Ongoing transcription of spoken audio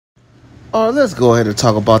Alright, let's go ahead and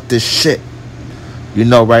talk about this shit. You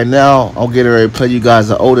know, right now, I'm getting ready to play you guys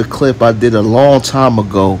an older clip I did a long time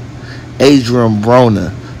ago. Adrien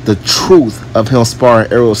Broner, the truth of him sparring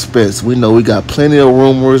Errol Spence. We know we got plenty of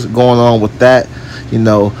rumors going on with that. You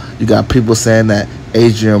know, you got people saying that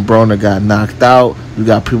Adrien Broner got knocked out. You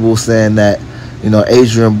got people saying that,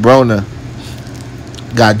 Adrien Broner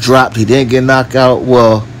got dropped. He didn't get knocked out.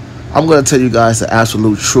 Well, I'm going to tell you guys the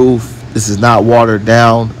absolute truth. This is not watered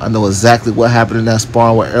down. I know exactly what happened in that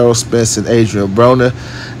sparring with Errol Spence and Adrien Broner.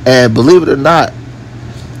 And believe it or not,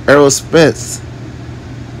 Errol Spence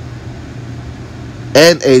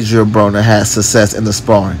and Adrien Broner had success in the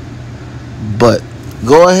sparring. But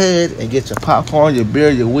go ahead and get your popcorn, your beer,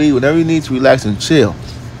 your weed, whatever you need to relax and chill.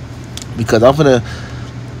 Because I'm going to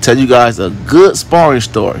tell you guys a good sparring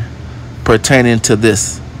story pertaining to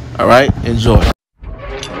this. All right? Enjoy.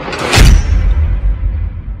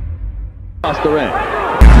 Across the ring.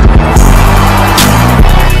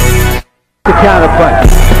 The counter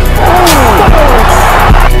punch.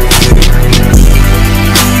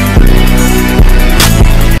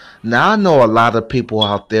 Now, I know a lot of people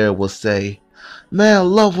out there will say, man,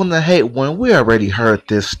 love when the hate when. We already heard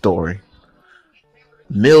this story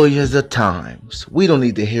millions of times. We don't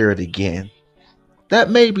need to hear it again. That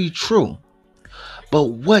may be true. But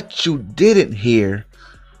what you didn't hear,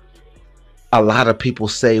 a lot of people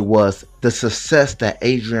say, was the success that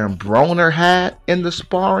Adrien Broner had in the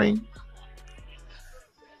sparring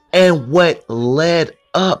and what led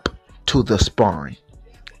up to the sparring.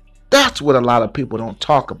 That's what a lot of people don't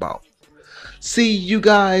talk about. See, you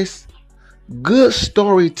guys, good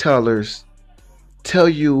storytellers tell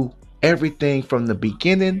you everything from the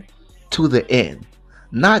beginning to the end.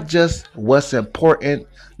 Not just what's important,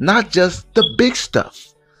 not just the big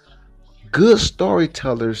stuff. Good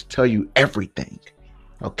storytellers tell you everything,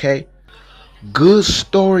 okay? Good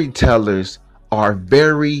storytellers are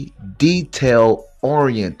very detail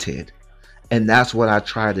oriented, and that's what I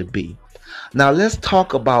try to be. Now let's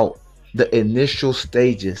talk about the initial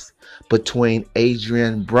stages between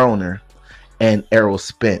Adrien Broner and Errol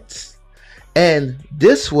Spence. And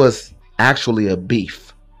this was actually a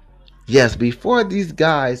beef. Yes, before these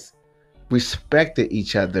guys respected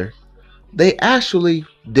each other, they actually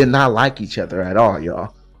did not like each other at all,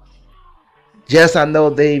 y'all. Yes, I know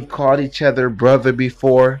they've called each other brother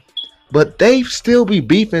before, but they still be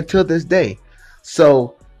beefing till this day.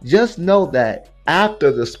 So just know that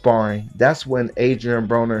after the sparring, that's when Adrien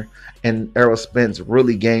Broner and Errol Spence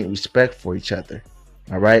really gained respect for each other.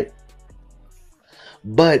 All right.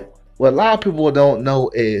 But what a lot of people don't know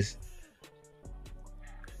is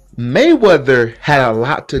Mayweather had a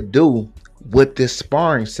lot to do with this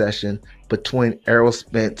sparring session between Errol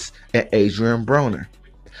Spence and Adrien Broner.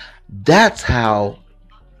 That's how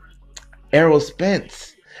Errol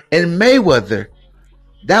Spence and Mayweather,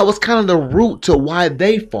 that was kind of the root to why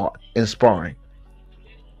they fought in sparring.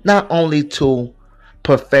 Not only to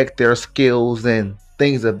perfect their skills and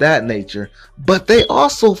things of that nature, but they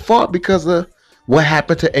also fought because of what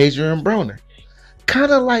happened to Adrien Broner.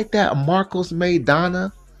 Kind of like that Marcos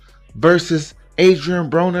Maidana versus Adrien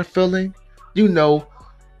Broner feeling. You know,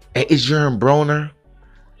 Adrien Broner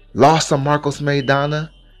lost to Marcos Maidana,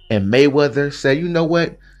 and Mayweather said, you know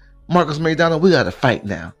what, Marcos Maidana, we got to fight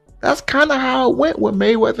now. That's kind of how it went with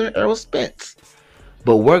Mayweather and Errol Spence.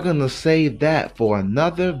 But we're going to save that for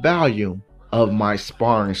another volume of my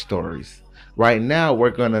sparring stories. Right now, we're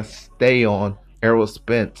going to stay on Errol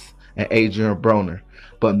Spence and Adrien Broner.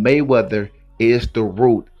 But Mayweather is the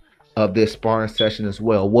root of this sparring session as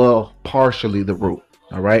well. Well, partially the root.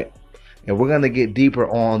 All right. And we're going to get deeper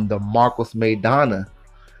on the Marcos Maidana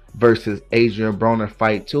versus Adrien Broner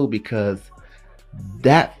fight too, because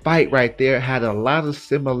that fight right there had a lot of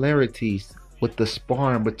similarities with the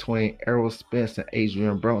sparring between Errol Spence and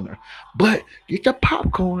Adrien Broner. But get your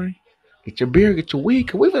popcorn, get your beer, get your weed,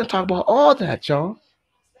 because we're going to talk about all that, y'all.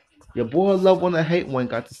 Your boy love one to hate one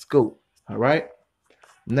got the scoop. All right.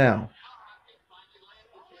 Now,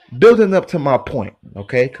 building up to my point,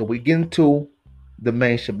 okay, because we get into the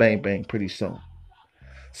main shebang bang pretty soon.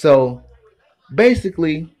 So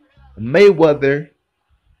basically, Mayweather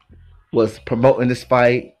was promoting this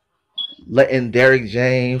fight, letting Derrick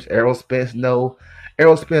James, Errol Spence know,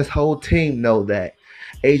 Errol Spence's whole team know that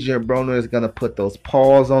Adrien Broner is going to put those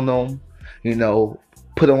paws on them, you know,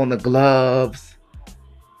 put on the gloves.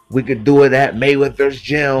 We could do it at Mayweather's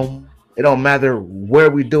gym. It don't matter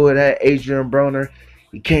where we do it at. Adrien Broner,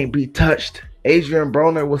 he can't be touched. Adrien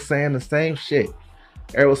Broner was saying the same shit.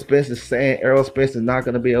 Errol Spence is saying Errol Spence is not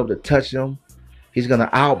going to be able to touch him. He's going to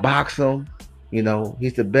outbox him. You know,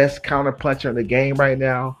 he's the best counter puncher in the game right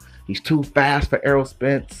now. He's too fast for Errol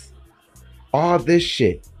Spence. all this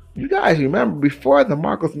shit. You guys remember before the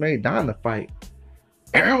Marcos Maidana fight,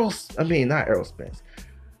 not Errol Spence.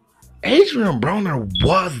 Adrien Broner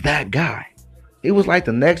was that guy. He was like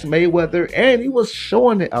the next Mayweather, and he was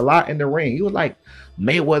showing it a lot in the ring. He was like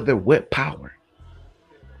Mayweather with power.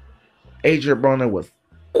 Adrien Broner was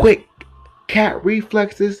quick, cat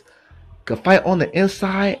reflexes, could fight on the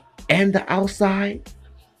inside and the outside.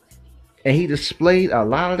 And he displayed a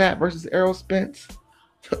lot of that versus Errol Spence.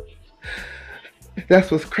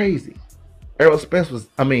 That's what's crazy.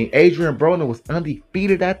 Adrien Broner was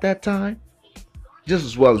undefeated at that time, just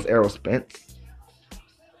as well as Errol Spence.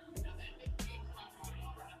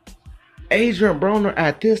 Adrien Broner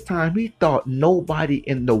at this time, he thought nobody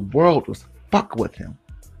in the world was fuck with him.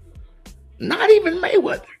 Not even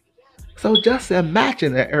Mayweather. So just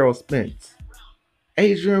imagine that Errol Spence.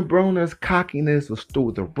 Adrien Broner's cockiness was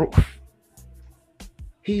through the roof.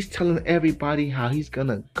 He's telling everybody how he's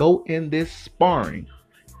gonna go in this sparring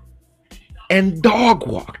and dog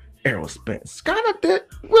walk Errol Spence. Kind of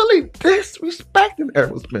really disrespecting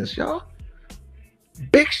Errol Spence, y'all.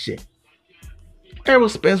 Big shit. Errol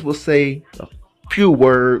Spence will say a few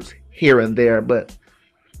words here and there, but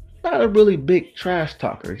not a really big trash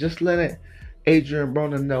talker. Just letting Adrien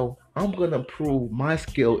Broner know, I'm gonna prove my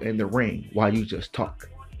skill in the ring while you just talk.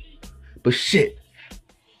 But shit,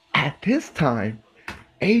 at this time,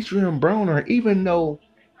 Adrien Broner, even though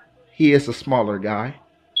he is a smaller guy,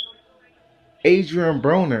 Adrien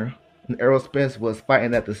Broner and Errol Spence was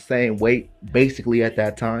fighting at the same weight basically at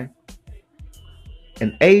that time.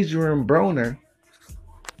 And Adrien Broner,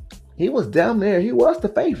 he was down there, he was the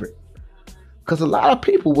favorite. Because a lot of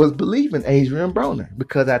people was believing Adrien Broner.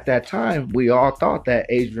 Because at that time, we all thought that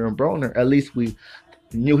Adrien Broner, at least we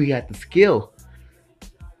knew he had the skill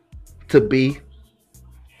to be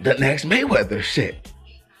the next Mayweather shit.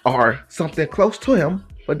 Or something close to him,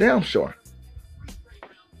 for damn sure.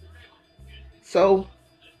 So,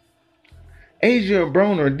 Adrien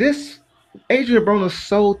Broner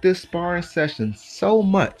sold this sparring session so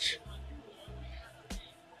much.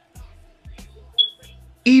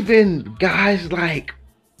 Even guys like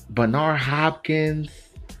Bernard Hopkins,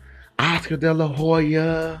 Oscar De La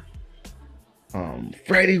Hoya,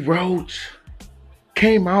 Freddie Roach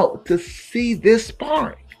came out to see this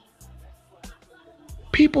sparring.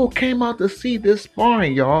 People came out to see this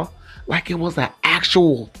sparring, y'all, like it was an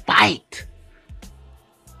actual fight.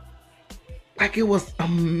 Like it was a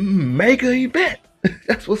mega event.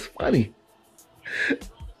 That's what's funny.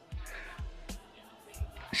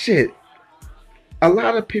 Shit. A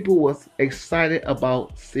lot of people was excited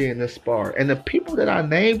about seeing this spar. And the people that I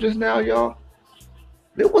named just now, y'all,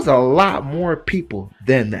 there was a lot more people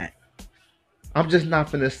than that. I'm just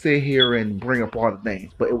not going to sit here and bring up all the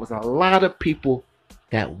names. But it was a lot of people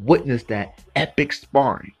that witnessed that epic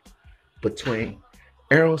sparring between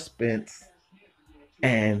Errol Spence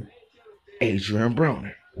and Adrien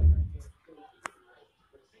Broner.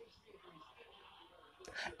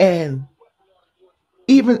 And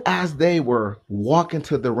even as they were walking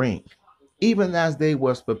to the ring, even as they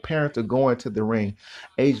was preparing to go into the ring,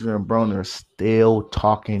 Adrien Broner still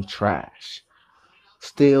talking trash.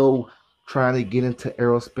 Still trying to get into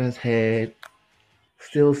Errol Spence's head.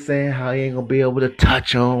 Still saying how he ain't going to be able to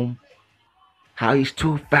touch him. How he's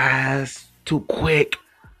too fast, too quick.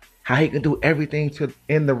 How he can do everything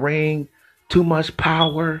in the ring. Too much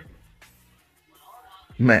power.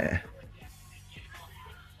 Man.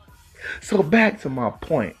 So back to my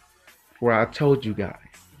point where I told you guys.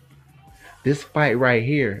 This fight right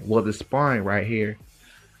here, well, the sparring right here,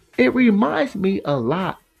 it reminds me a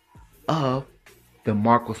lot of the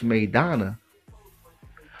Marcos Maidana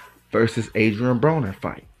versus Adrien Broner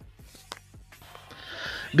fight.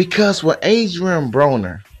 Because when Adrien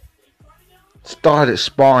Broner started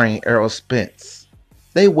sparring Errol Spence,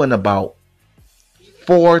 they went about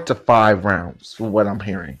 4 to 5 rounds from what I'm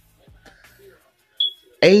hearing.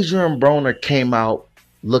 Adrien Broner came out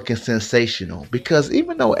looking sensational because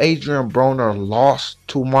even though Adrien Broner lost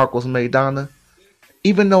to Marcos Maidana,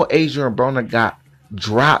 even though Adrien Broner got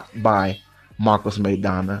dropped by Marcos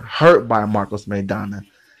Maidana, hurt by Marcos Maidana,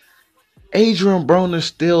 Adrien Broner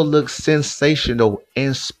still looks sensational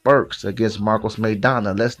in spurts against Marcos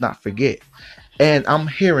Maidana. Let's not forget. And I'm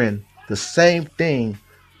hearing the same thing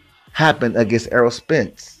happen against Errol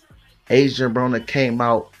Spence. Adrien Broner came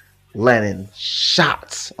out landing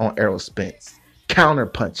shots on Errol Spence. Counter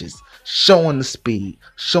punches. Showing the speed.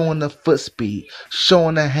 Showing the foot speed.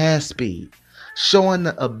 Showing the hand speed. Showing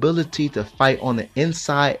the ability to fight on the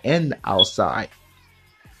inside and the outside.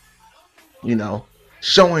 You know,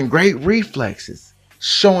 showing great reflexes,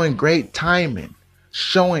 showing great timing,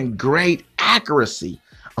 showing great accuracy.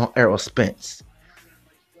 on Errol Spence.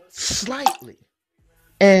 Slightly.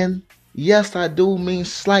 And yes, I do mean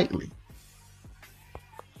slightly.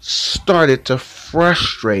 Started to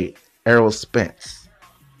frustrate Errol Spence.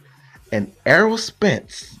 And Errol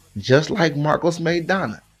Spence, just like Marcos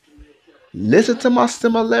Maidana, listen to my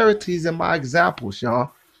similarities and my examples,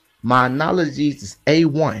 y'all. My analogies is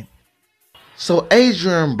A1. So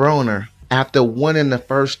Adrien Broner, after winning the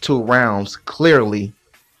first 2 rounds, clearly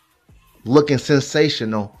looking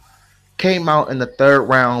sensational, came out in the 3rd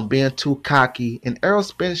round being too cocky, and Errol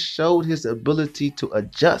Spence showed his ability to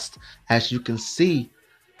adjust, as you can see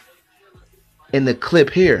in the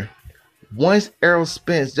clip here. Once Errol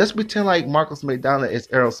Spence, just pretend like Marcos Maidana is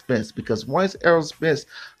Errol Spence, because once Errol Spence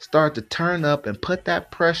started to turn up and put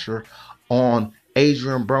that pressure on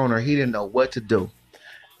Adrien Broner, he didn't know what to do.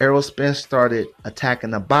 Errol Spence started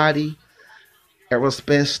attacking the body. Errol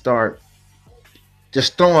Spence started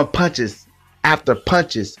just throwing punches after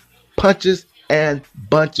punches, punches and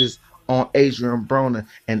bunches on Adrien Broner,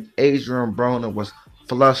 and Adrien Broner was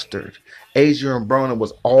flustered. Adrien Broner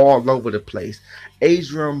was all over the place.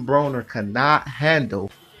 Adrien Broner cannot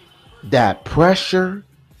handle that pressure,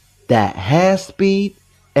 that hand speed,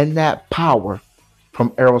 and that power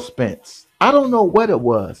from Errol Spence. I don't know what it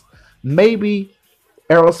was. Maybe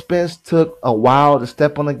Errol Spence took a while to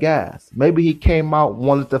step on the gas. Maybe he came out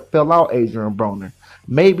wanted to fill out Adrien Broner.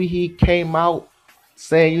 Maybe he came out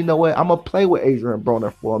saying, you know what, I'm going to play with Adrien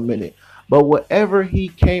Broner for a minute. But whatever he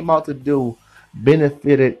came out to do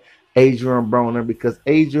benefited Adrien Broner, because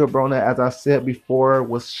Adrien Broner, as I said before,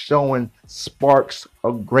 was showing sparks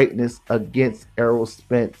of greatness against Errol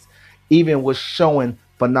Spence. Even was showing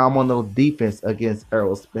phenomenal defense against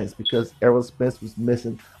Errol Spence, because Errol Spence was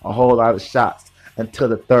missing a whole lot of shots until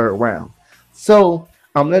the 3rd round. So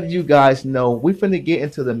I'm letting you guys know we finna get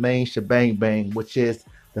into the main shebang bang, which is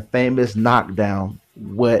the famous knockdown,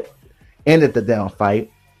 what ended the down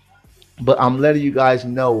fight. But I'm letting you guys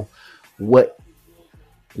know what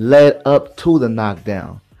led up to the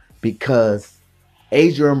knockdown, because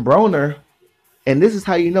Adrien Broner, and this is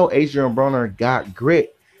how you know Adrien Broner got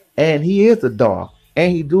grit, and he is a dog,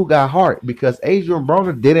 and he do got heart, because Adrien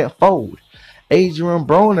Broner didn't fold. Adrien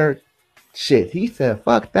Broner, shit, he said,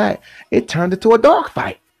 fuck that. It turned into a dog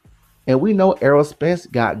fight. And we know Errol Spence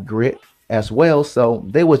got grit as well, so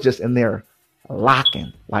they was just in there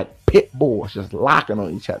locking, like pit bulls, just locking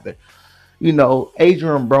on each other. You know,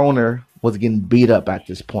 Adrien Broner was getting beat up at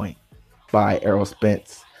this point by Errol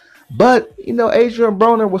Spence. But, you know, Adrien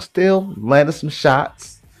Broner was still landing some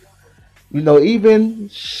shots. You know, even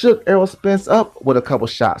shook Errol Spence up with a couple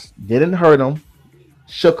shots. Didn't hurt him,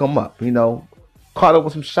 shook him up, you know, caught up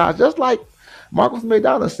with some shots, just like Marcos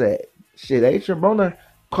Maidana said. Shit, Adrien Broner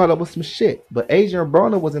caught up with some shit. But Adrien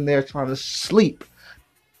Broner was in there trying to sleep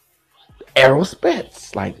Errol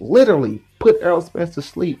Spence. Like, literally put Errol Spence to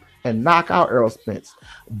sleep and knock out Errol Spence.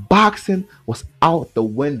 Boxing was out the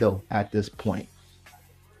window at this point.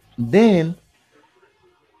 Then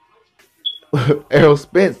Errol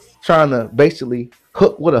Spence, trying to basically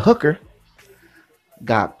hook with a hooker,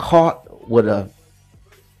 got caught with a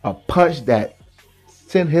punch that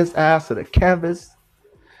sent his ass to the canvas.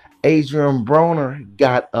 Adrien Broner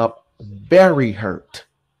got up very hurt.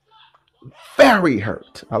 Very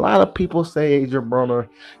hurt. A lot of people say Adrien Broner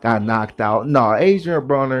got knocked out. No, Adrien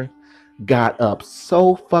Broner got up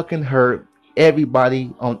so fucking hurt.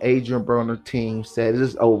 Everybody on Adrien Broner team said it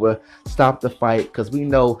is over. Stop the fight, because we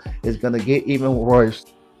know it's going to get even worse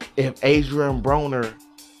if Adrien Broner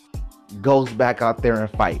goes back out there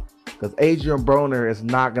and fight. Because Adrien Broner is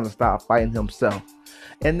not going to stop fighting himself.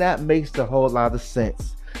 And that makes a whole lot of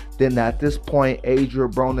sense. Then at this point,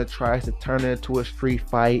 Adrien Broner tries to turn it into a street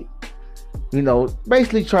fight. You know,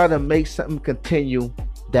 basically try to make something continue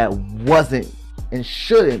that wasn't and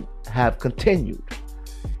shouldn't have continued.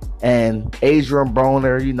 And Adrien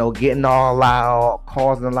Broner, you know, getting all loud,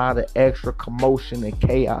 causing a lot of extra commotion and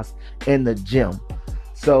chaos in the gym.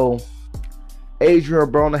 So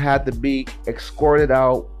Adrien Broner had to be escorted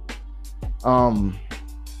out.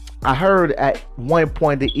 I heard at one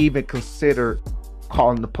point they even considered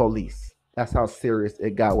calling the police. That's how serious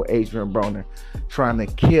it got with Adrien Broner trying to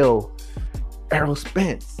kill Errol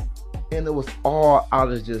Spence. And it was all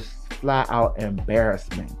out of just flat out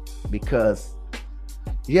embarrassment, because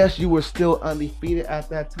yes, you were still undefeated at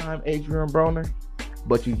that time, Adrien Broner,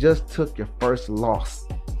 but you just took your first loss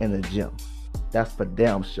in the gym. That's for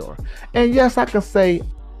damn sure. And yes, I can say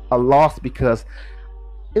a loss because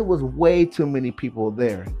it was way too many people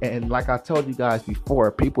there. And like I told you guys before,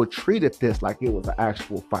 people treated this like it was an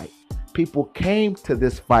actual fight. People came to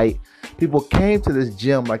this fight. People came to this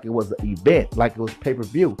gym like it was an event, like it was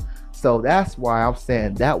pay-per-view. So that's why I'm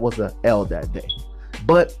saying that was an L that day.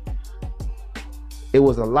 But it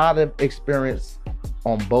was a lot of experience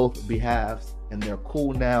on both behalves, and they're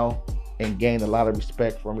cool now and gained a lot of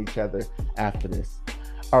respect from each other after this.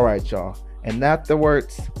 All right, y'all. And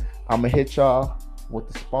afterwards, I'm going to hit y'all with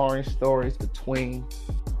the sparring stories between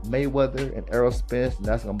Mayweather and Errol Spence, and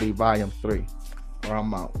that's going to be volume 3. Or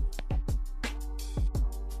I'm out.